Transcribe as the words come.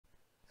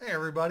Hey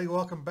everybody,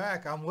 welcome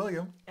back. I'm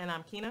William. And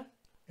I'm Kina.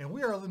 And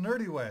we are the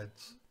Nerdy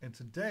Weds. And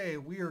today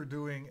we are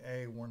doing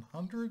a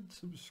 100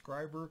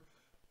 subscriber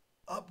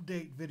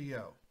update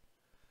video.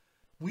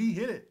 We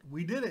hit it.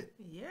 We did it.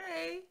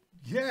 Yay.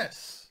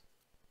 Yes.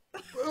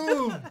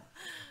 Boom.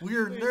 We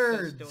are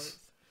nerds.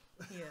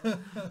 Yeah.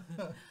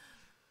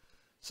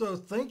 So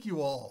thank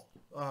you all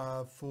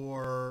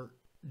for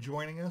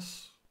joining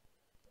us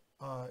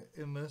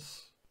in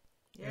this.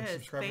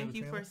 Yes, thank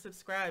you for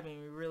subscribing.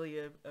 We really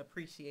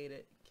appreciate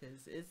it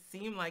because it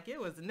seemed like it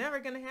was never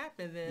going to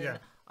happen. Then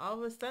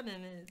all of a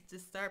sudden it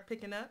just started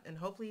picking up, and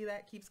hopefully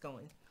that keeps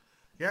going.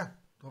 Yeah,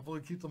 hopefully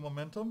keep the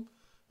momentum.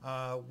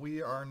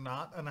 We are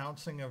not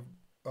announcing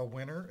a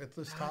winner at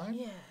this time,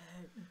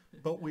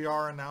 but we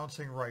are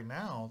announcing right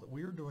now that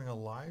we are doing a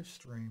live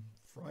stream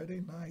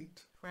Friday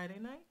night. Friday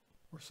night?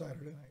 Or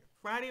Saturday night.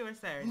 Friday or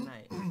Saturday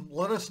night.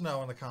 Let us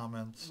know in the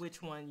comments.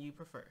 Which one you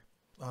prefer.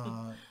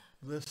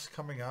 This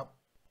coming up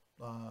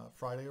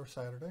Friday or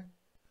Saturday.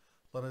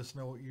 Let us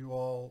know what you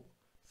all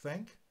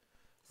think.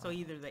 So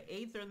either the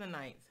 8th or the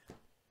 9th.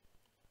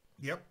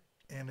 Yep.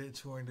 And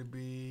it's going to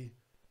be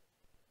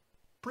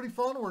pretty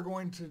fun. We're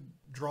going to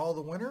draw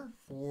the winner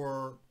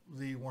for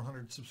the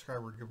 100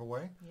 subscriber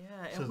giveaway.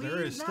 Yeah. So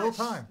there is still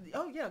time.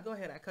 Oh, yeah. Go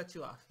ahead. I cut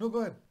you off. No, go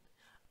ahead.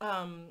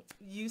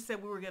 You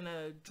said we were going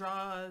to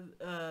draw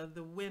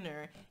the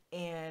winner,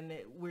 and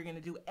we're going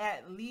to do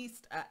at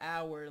least an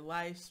hour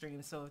live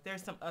stream. So if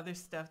there's some other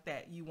stuff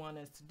that you want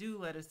us to do,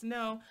 let us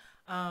know.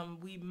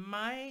 We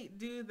might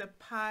do the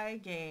pie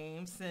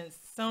game since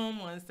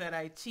someone said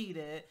I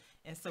cheated.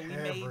 And so we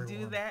may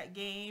do that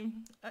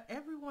game.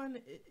 Everyone,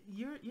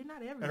 you're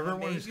not everyone.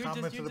 Everyone has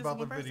commented about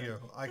the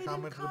video. I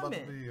commented about the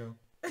video.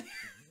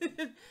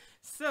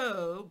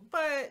 So,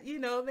 but, you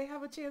know, they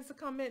have a chance to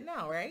comment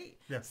now, right?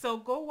 Yeah. So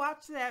go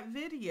watch that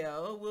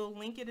video. We'll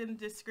link it in the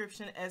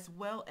description, as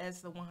well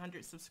as the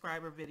 100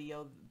 subscriber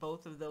video.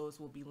 Both of those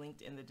will be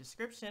linked in the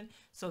description,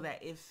 so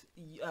that if,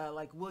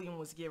 like William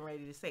was getting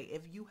ready to say,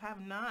 if you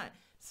have not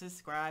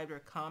subscribed or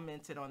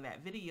commented on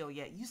that video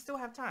yet, you still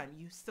have time.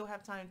 You still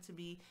have time to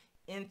be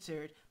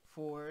entered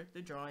for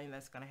the drawing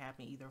that's going to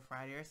happen either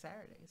Friday or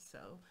Saturday.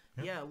 So,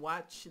 yeah,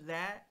 watch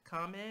that,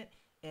 comment,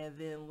 and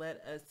then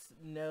let us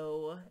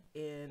know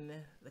in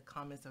the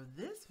comments of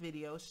this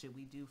video, should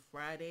we do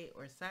Friday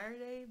or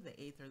Saturday, the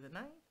 8th or the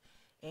 9th?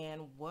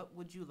 And what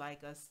would you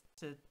like us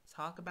to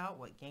talk about?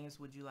 What games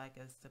would you like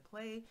us to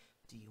play?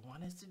 Do you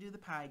want us to do the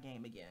pie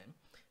game again?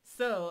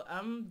 So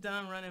I'm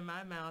done running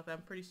my mouth.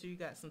 I'm pretty sure you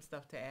got some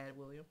stuff to add,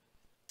 William.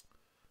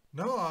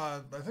 No,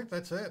 I think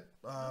that's it.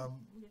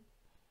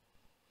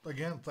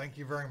 Again, thank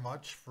you very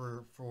much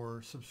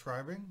for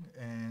subscribing.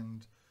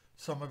 And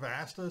some have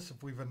asked us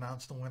if we've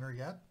announced the winner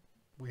yet.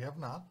 We have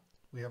not.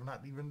 We have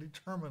not even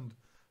determined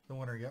the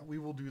winner yet. We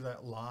will do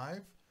that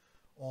live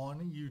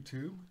on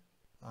YouTube.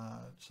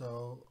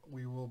 So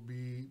we will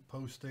be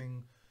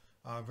posting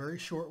very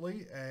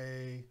shortly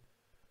a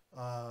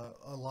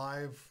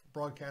live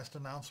broadcast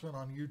announcement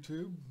on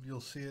YouTube. You'll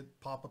see it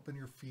pop up in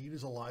your feed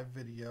as a live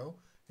video,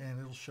 and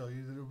it'll show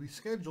you that it'll be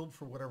scheduled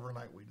for whatever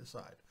night we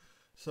decide.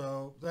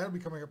 So that'll be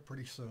coming up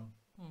pretty soon,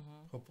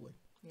 hopefully.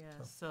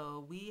 Yeah,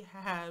 so we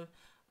have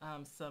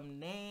some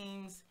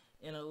names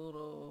in a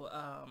little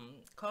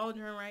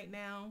cauldron right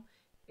now,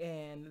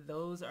 and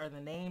those are the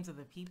names of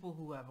the people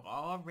who have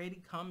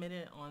already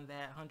commented on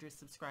that 100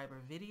 subscriber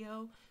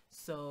video.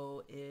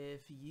 So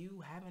if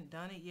you haven't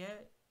done it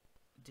yet,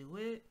 do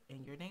it,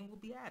 and your name will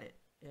be added.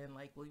 And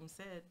like William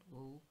said,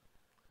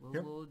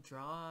 we'll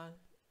draw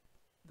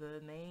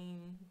the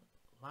name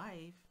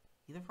live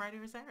either Friday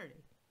or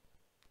Saturday.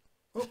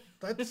 Oh,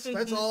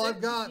 that's all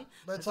I've got.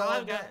 That's all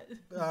I've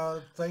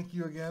got. Thank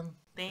you again.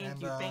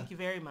 Thank you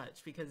very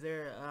much, because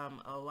there are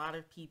a lot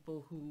of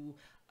people who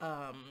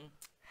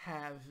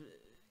have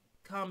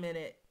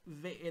commented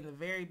in the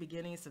very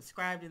beginning,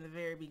 subscribed in the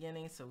very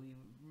beginning. So we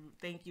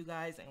thank you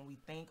guys, and we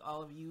thank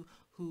all of you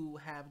who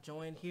have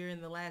joined here in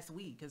the last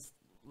week, because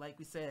like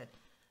we said,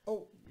 a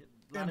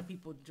lot of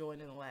people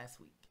joined in the last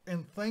week.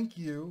 And thank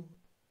you,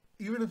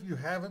 even if you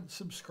haven't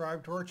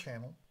subscribed to our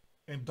channel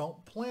and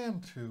don't plan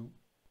to.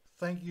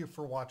 Thank you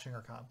for watching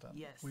our content.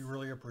 Yes. We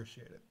really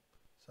appreciate it.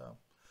 So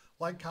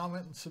like,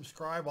 comment, and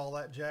subscribe, all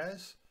that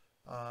jazz,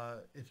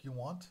 if you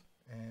want.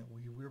 And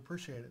we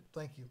appreciate it.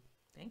 Thank you.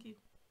 Thank you.